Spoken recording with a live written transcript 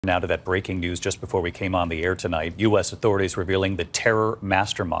Now to that breaking news just before we came on the air tonight. U.S. authorities revealing the terror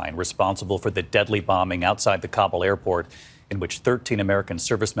mastermind responsible for the deadly bombing outside the Kabul airport in which 13 American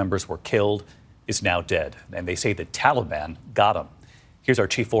service members were killed is now dead. And they say the Taliban got him. Here's our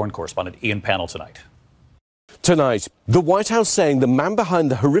chief foreign correspondent, Ian Pannell, tonight. Tonight, the White House saying the man behind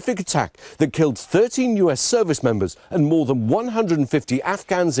the horrific attack that killed 13 U.S. service members and more than 150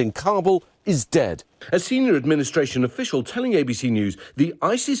 Afghans in Kabul is dead. A senior administration official telling ABC News the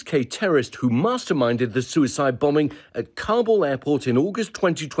ISIS-K terrorist who masterminded the suicide bombing at Kabul airport in August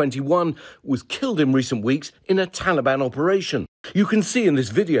 2021 was killed in recent weeks in a Taliban operation. You can see in this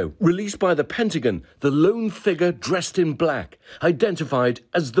video, released by the Pentagon, the lone figure dressed in black, identified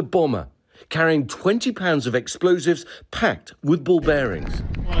as the bomber, carrying 20 pounds of explosives packed with ball bearings.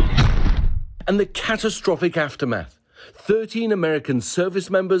 And the catastrophic aftermath. 13 American service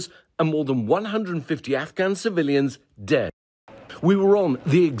members and more than 150 Afghan civilians dead. We were on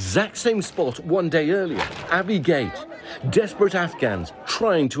the exact same spot one day earlier, Abbey Gate. Desperate Afghans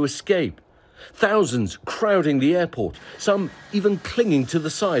trying to escape. Thousands crowding the airport, some even clinging to the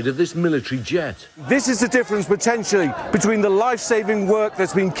side of this military jet. This is the difference potentially between the life-saving work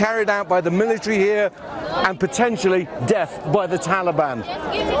that's been carried out by the military here and potentially death by the Taliban.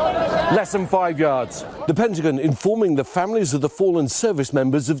 Less than 5 yards. The Pentagon informing the families of the fallen service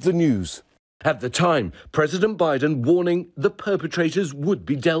members of the news. At the time, President Biden warning the perpetrators would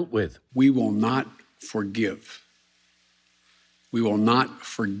be dealt with. We will not forgive. We will not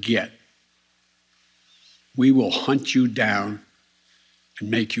forget. We will hunt you down and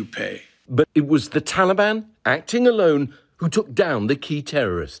make you pay. But it was the Taliban, acting alone, who took down the key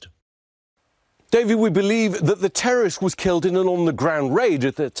terrorist. David, we believe that the terrorist was killed in an on-the-ground raid.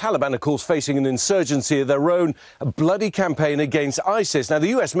 The Taliban, of course, facing an insurgency of their own, a bloody campaign against ISIS. Now, the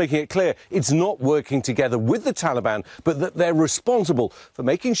US making it clear it's not working together with the Taliban, but that they're responsible for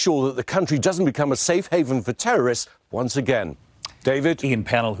making sure that the country doesn't become a safe haven for terrorists once again. David? Ian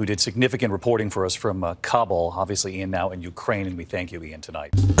Pannell, who did significant reporting for us from Kabul. Obviously, Ian now in Ukraine, and we thank you, Ian,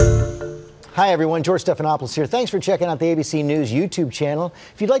 tonight. Hi, everyone. George Stephanopoulos here. Thanks for checking out the ABC News YouTube channel.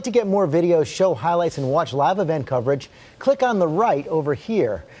 If you'd like to get more videos, show highlights, and watch live event coverage, click on the right over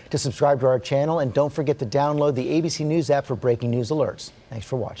here to subscribe to our channel. And don't forget to download the ABC News app for breaking news alerts. Thanks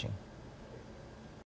for watching.